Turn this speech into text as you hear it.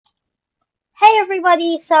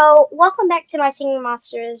everybody, so welcome back to my Singing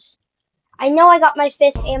Monsters. I know I got my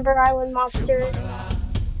 5th Amber Island monster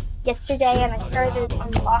yesterday and I started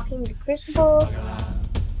unlocking the Crucible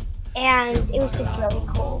and it was just really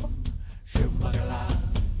cool.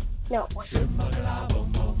 No, it wasn't.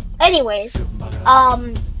 Anyways,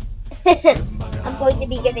 I'm going to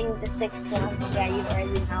be getting the 6th one. Yeah, you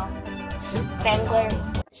already know.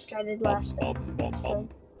 Fangler started last episode.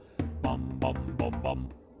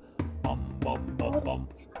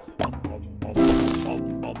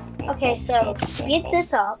 Okay, so speed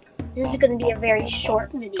this up. This is going to be a very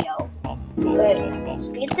short video, but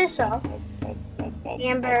speed this up.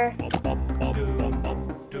 Amber.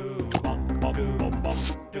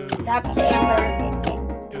 Zap to Amber.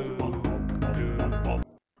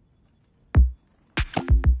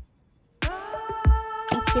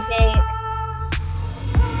 Incubate.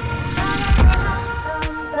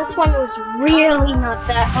 This one was really not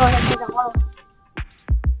that hard at all.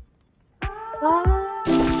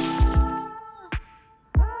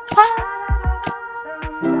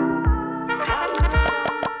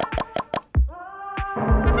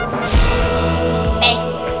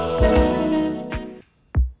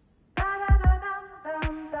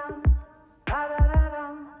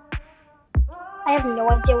 I have no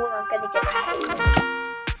idea where I'm gonna get that.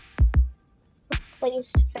 Let's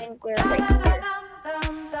place Fangler right here.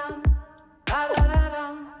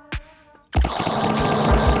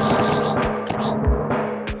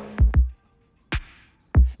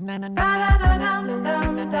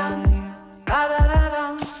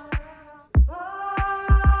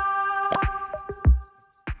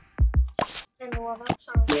 And love that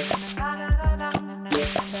song.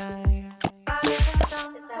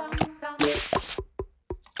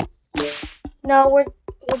 No, we're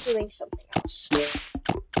doing something else.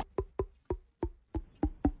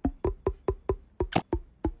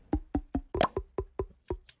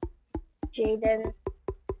 Jaden.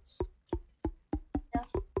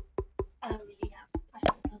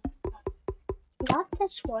 Not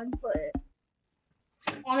this one, but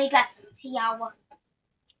only got Tiawa.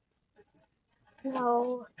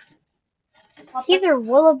 No. It's either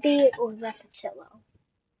Willoughby or Repetillo.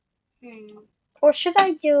 Or should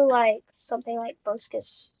I do like something like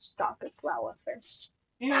Boscus Stalker Flower first?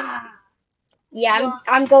 Nah. Yeah,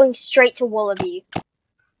 I'm going straight to Willoughby.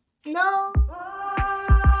 No.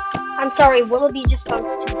 I'm sorry, Willoughby just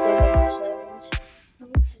sounds too good on this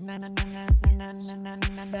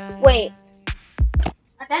island. Wait.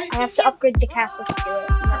 I have to upgrade the castle to do it.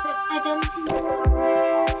 I don't think so.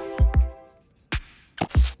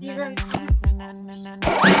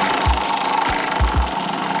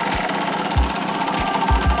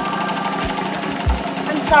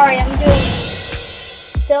 I'm sorry, I'm doing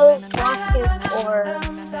still Boscus or...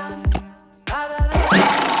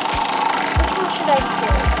 Which one should I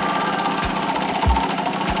do?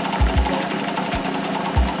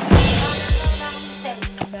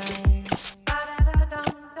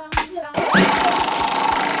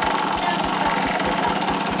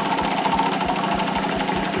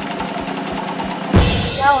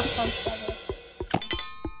 That sounds better.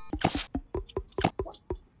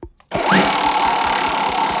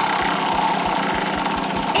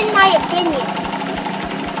 In my opinion.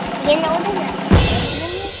 You know what I mean?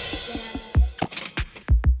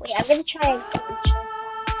 Wait, I'm gonna try and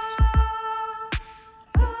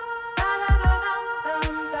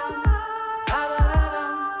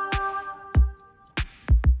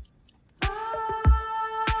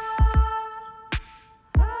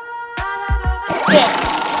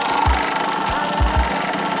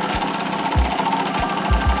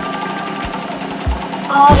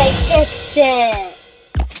Oh, they fixed it!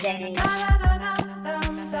 Dang.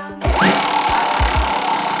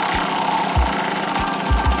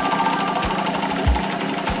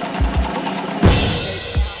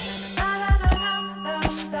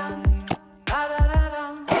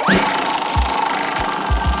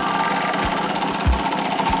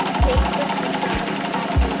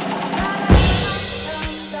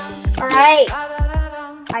 Alright.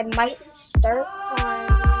 I might start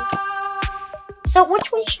on... So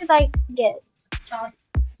which one should I get? Sorry.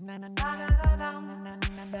 It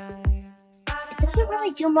doesn't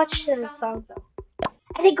really do much to the song though.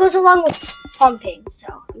 And it goes along with pumping, so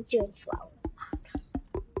I'm doing flower.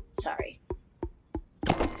 Sorry.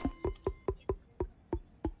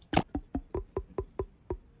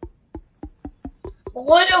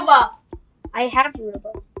 Ruba. I have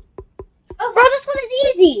Ruba. Oh, bro, this one is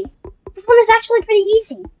easy. This one is actually pretty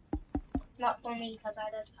easy. Not for me, because I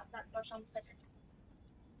don't have that much on physics.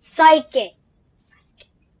 Psychic.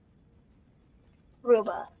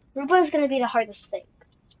 Ruba. Ruba is going to be the hardest thing.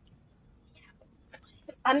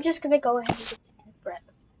 I'm just gonna go ahead and get the end bread.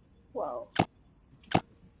 Whoa.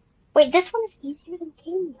 Wait, this one is easier than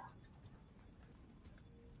Kenya.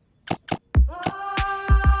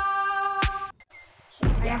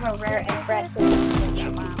 I have a rare Empress in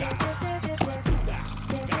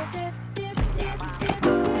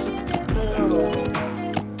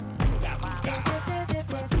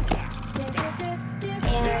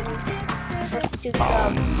and let's do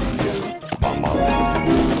some.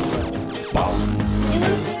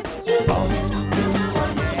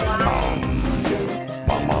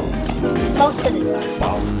 Most of the time.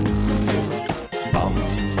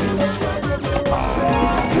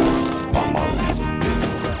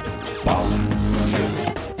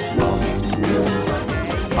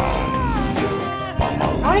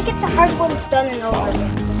 I want to get the hard ones done and over with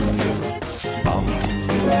this one.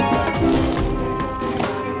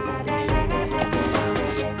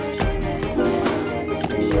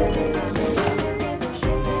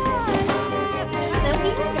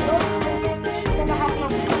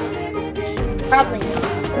 Probably not.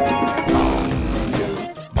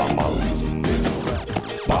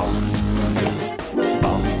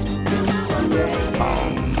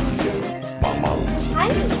 I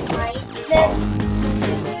might just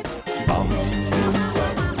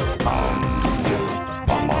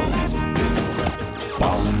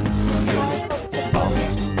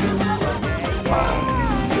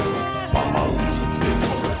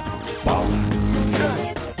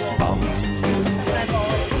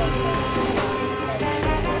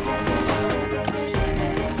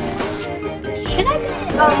should I get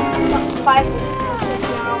 5 weaknesses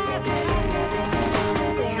now?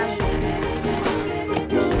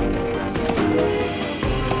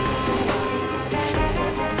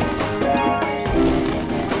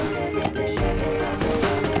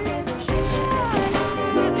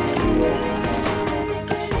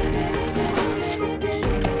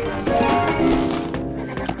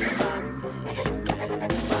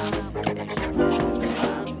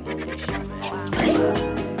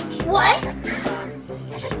 What?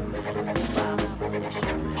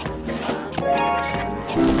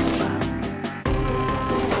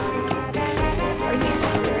 Are you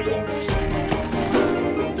serious?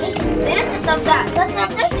 Take advantage of that. That's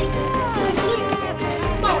not anything. That's what I did.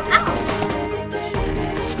 Oh, ow.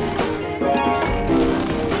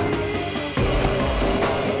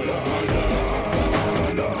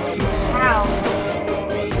 Ow.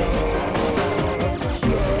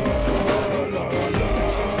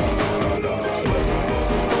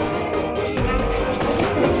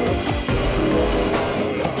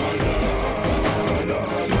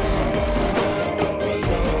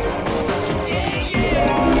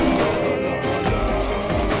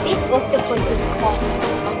 These octopuses cost a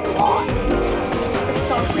lot for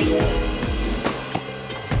some reason.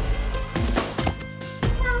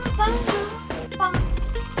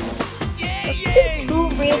 Let's do 2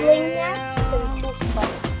 Raidling nets and 2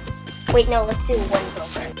 spiders. Wait, no, let's do 1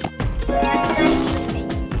 Joker.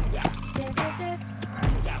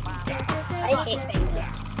 I hate Banquet.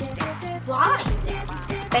 Why?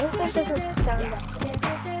 Banquet doesn't sound that good.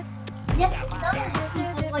 Yes, it does. He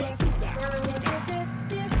said like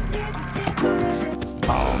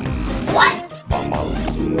what?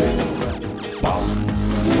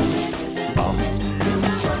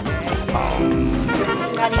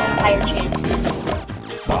 Not even a higher chance.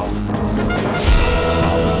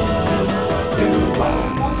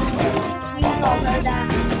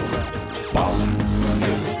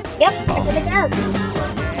 Yep, I could have guessed.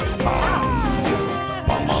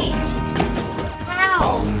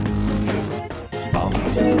 How?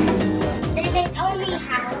 Say they tell me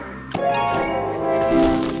how.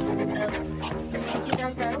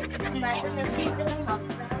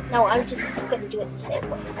 No, I'm just gonna do it the same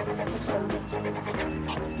way.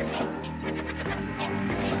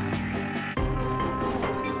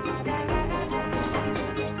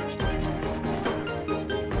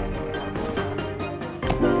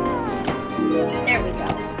 There we go.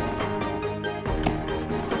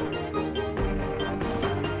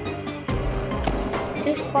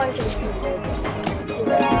 Two sponge and 2 gold. 2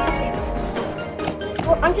 less than the same.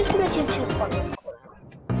 Well, I'm just gonna do 2 sponge and gold.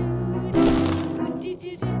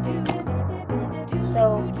 So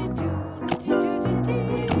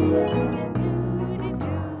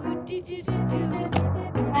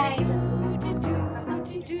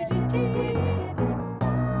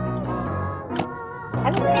I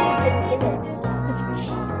don't think I can get it. It's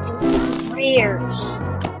 3 years.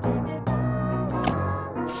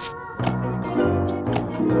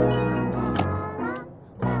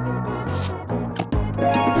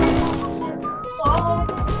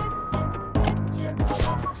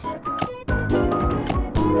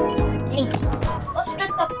 What's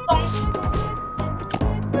just a fountain?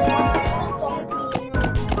 What's just a fountain?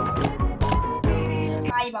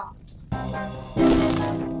 Cybox.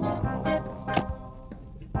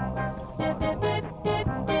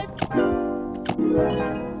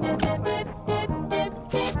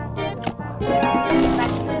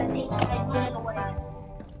 That's gonna take my wheel away.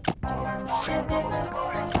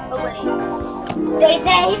 They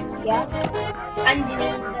say, Yeah. I'm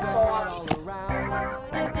doing this all.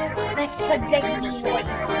 Mr. Digby White.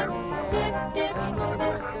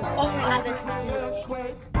 Oh my god, this is new.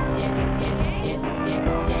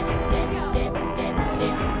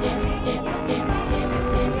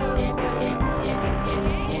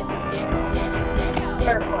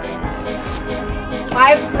 Third chord.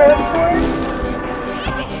 5 third chord.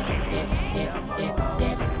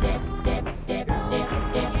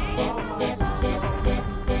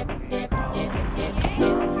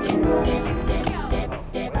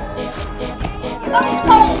 Of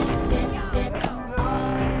course!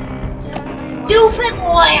 Stupid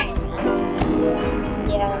lamp!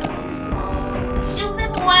 Yeah.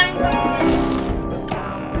 Stupid lamp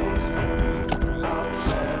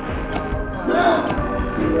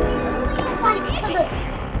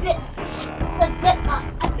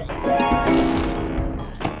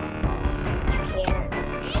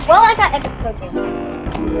Well, I got epic total.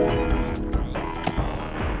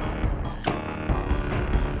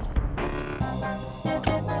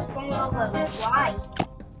 Why?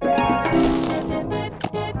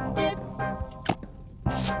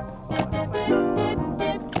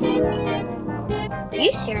 Are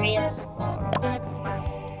you serious?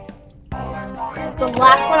 The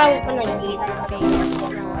last one I was gonna use, I got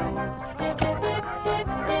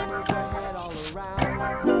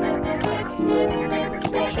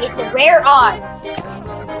I hate the rare odds.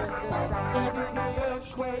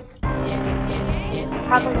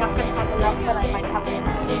 Probably not gonna have enough, but I might have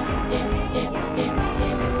enough.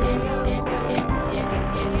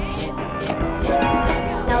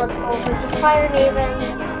 Now let's go over to Fire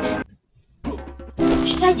Haven.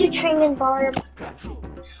 Should I do Train and Barb?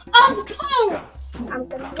 Of course! I'm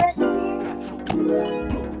gonna risk it.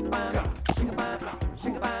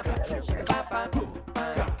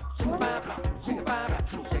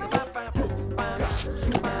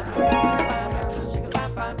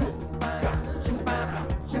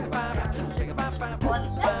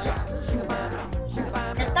 What's that?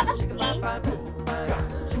 Is that a screen?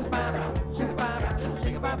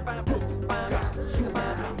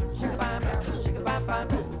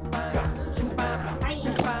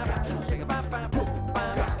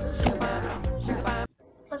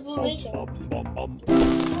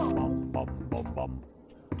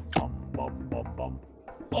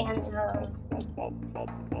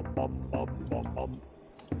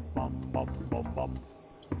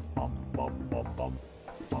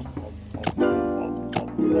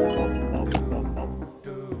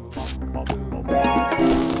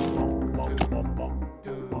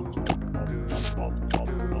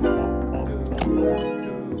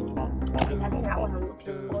 That's not what I'm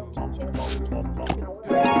looking for.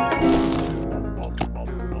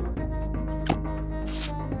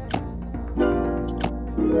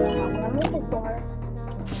 Not what I'm looking for.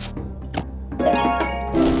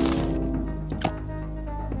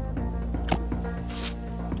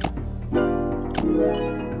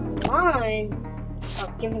 Come on.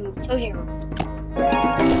 Stop giving me Tojo.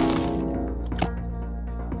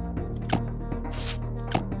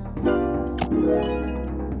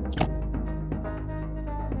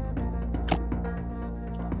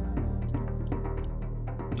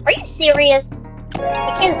 Are you serious?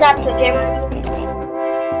 I can't zap to a jammer.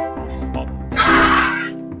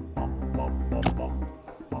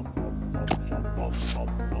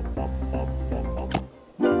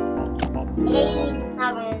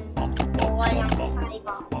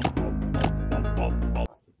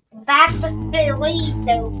 That's a Philly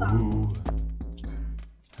sofa.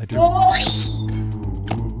 I do. Boy!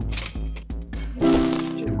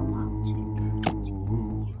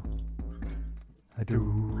 I do.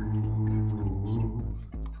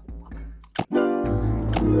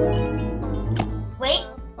 Wait.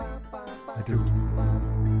 I do.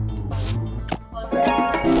 What's it?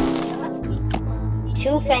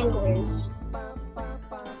 2 Fanglers.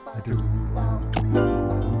 I do.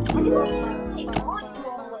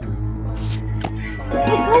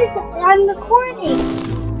 Because I'm recording.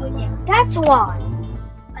 Oh, yeah. That's why.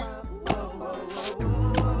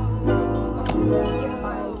 You're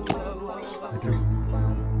fine. I do.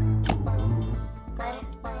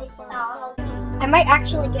 I saw. I might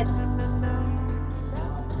actually get them.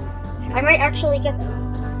 I might actually get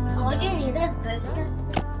them. All you need is business.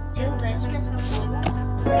 Do business on you.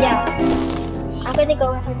 Yeah. I'm gonna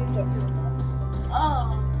go ahead and get you.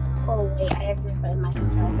 Oh. Oh wait, I have to put my Do.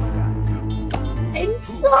 hotel. I'm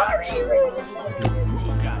sorry, Rudy.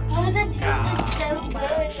 Oh, the tooth is so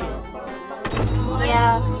good.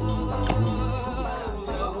 Yeah,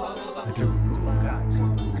 I do.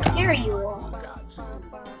 here you are.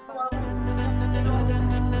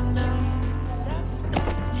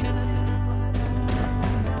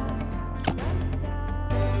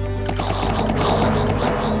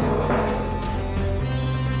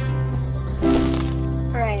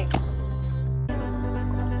 Alright.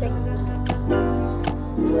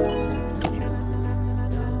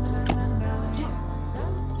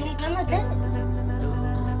 I'm gonna do it.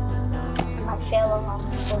 I fail a lot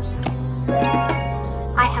of questions.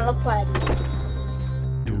 I have a plan.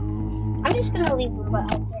 Do. I'm just gonna leave the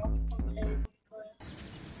plan out there.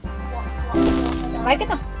 If I get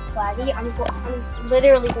a platy, I'm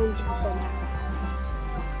literally going to be so mad.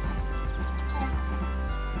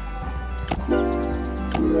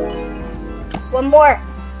 One more.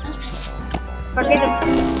 If I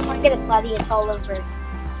get a platy, it's all over.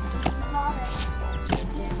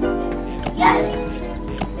 Yes!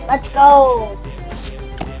 Let's go.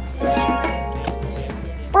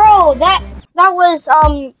 Bro, that was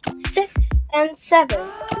 6 and 7 in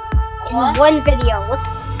What? one video.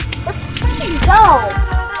 Let's freaking go.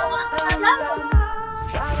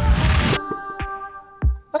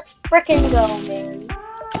 Let's freaking go, man.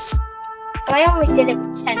 And I only did it for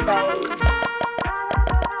 $10.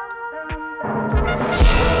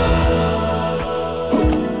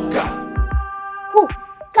 Who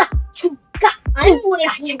got you? Got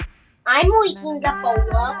I'm waking up a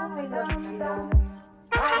level in the $10.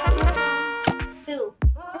 Who?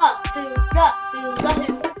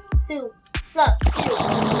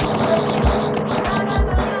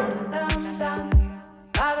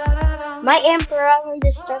 My Amber Island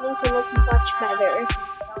is starting to look much better.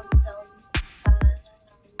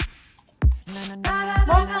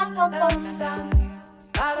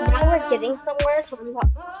 Now we're getting somewhere to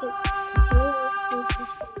continue with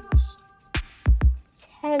these ones.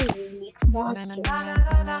 10 unique monsters.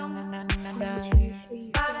 1, 2,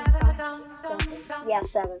 3, 4, 5, 6, 7. Yeah,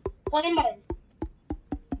 7.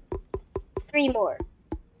 3 more.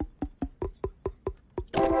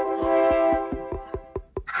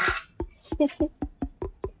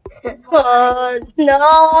 Oh no!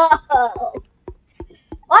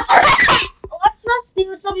 Let's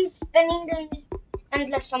do some spinning and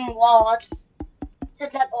let some walls to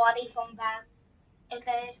the body from back.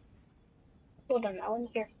 Okay. Hold on, I want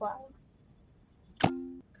to hear flower.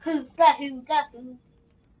 Who?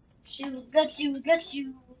 Shoot.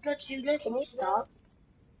 Can you stop?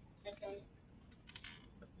 Okay.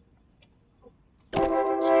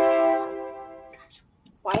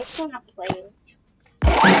 Why is he not playing?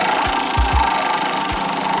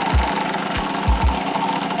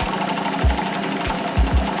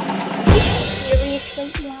 Are you serious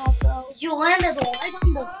right now, bro? You landed right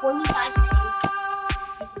on the 25 times.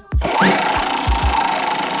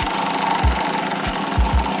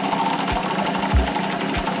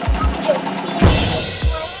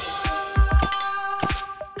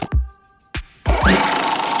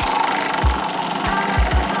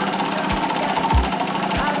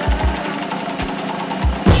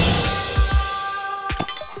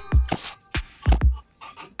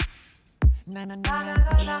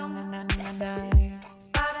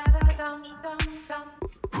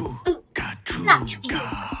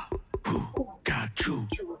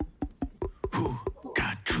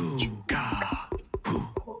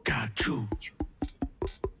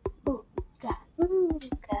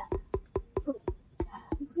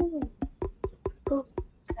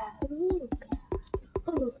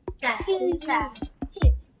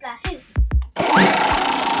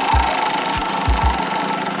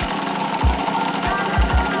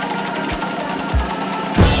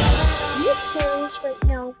 Are you serious right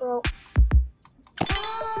now, bro?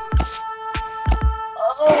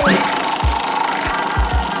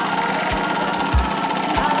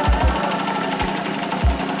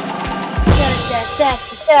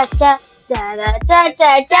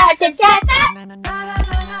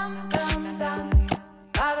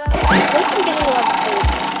 At least I'm getting a lot of food.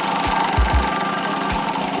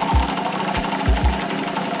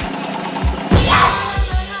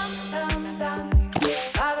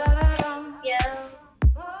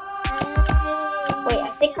 Wait,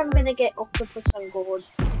 I think I'm gonna get octopus on gold.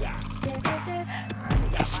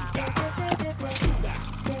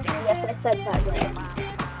 Yes, I said that right.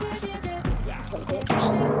 So good.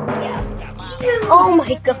 Yeah. Oh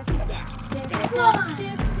my god.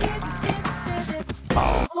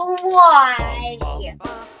 Oh Why?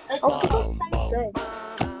 Octopus sounds good.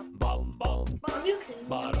 Are you kidding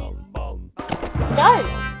me? It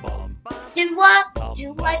does. Do what?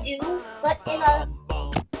 Do I do? But in a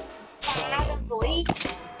another voice?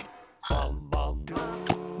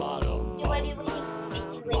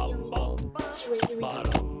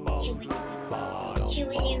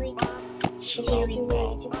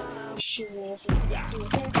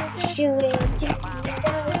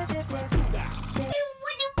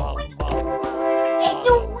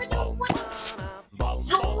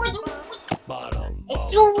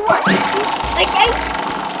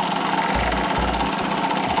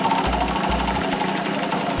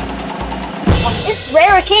 On this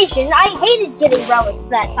rare occasion, I hated getting relics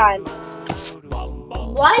that time.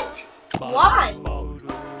 What? Why?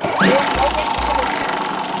 It was right next to the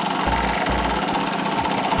chest.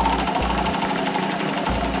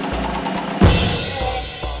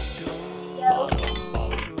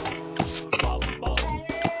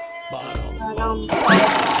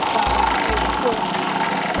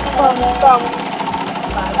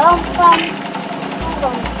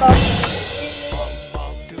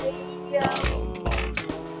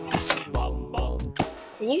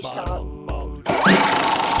 Can you stop?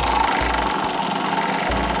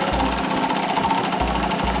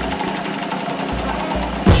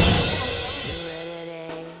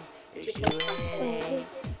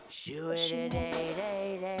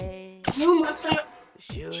 You must not.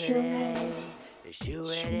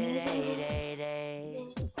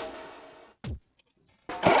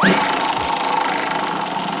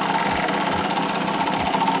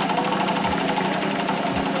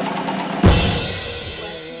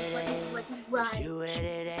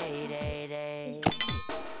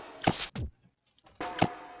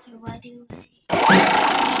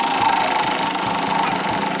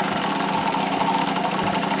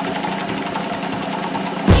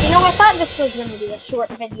 You know, I thought this was going to be a short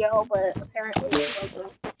video, but apparently it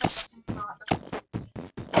wasn't.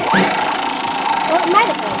 Well, it might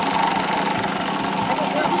have been. I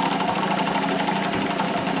don't know.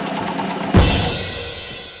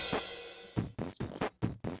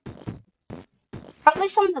 Probably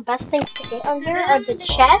some of the best things to get on here are the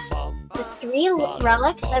chest, the 3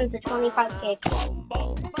 relics, and the 25k.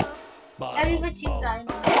 And the 2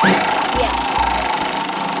 diamonds. Yeah.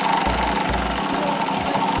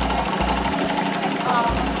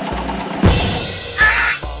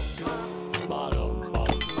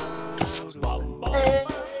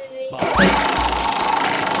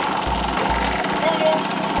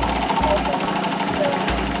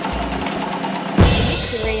 I'm just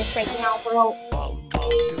curious right now, bro.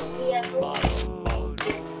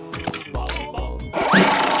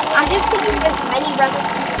 I'm just getting as many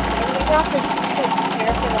relics as I can right now to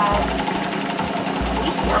prepare for that.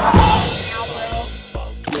 You stop now, bro.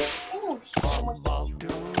 Oh, so much.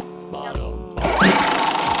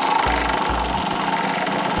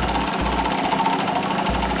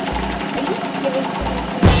 Are you skipping something?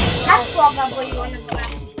 That's probably one of the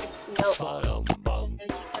best. No.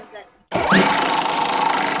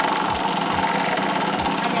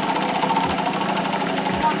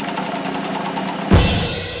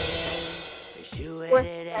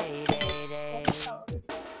 Fourth best.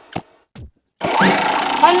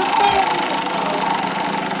 Final state.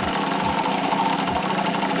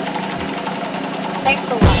 Thanks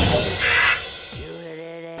for watching.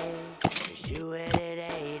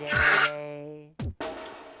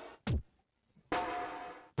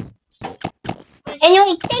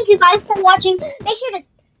 Anyway, thank you guys for watching.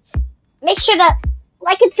 Make sure to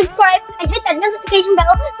like and subscribe and hit that notification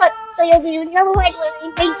bell so you'll be notified when we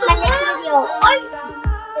make my next video.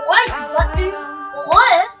 What button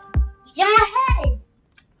was in my head?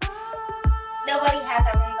 Nobody has a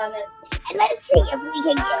ring on it. And let's see if we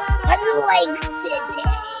can get 1 like today.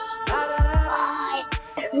 Bye.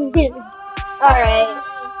 Alright,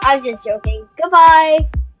 I'm just joking. Goodbye.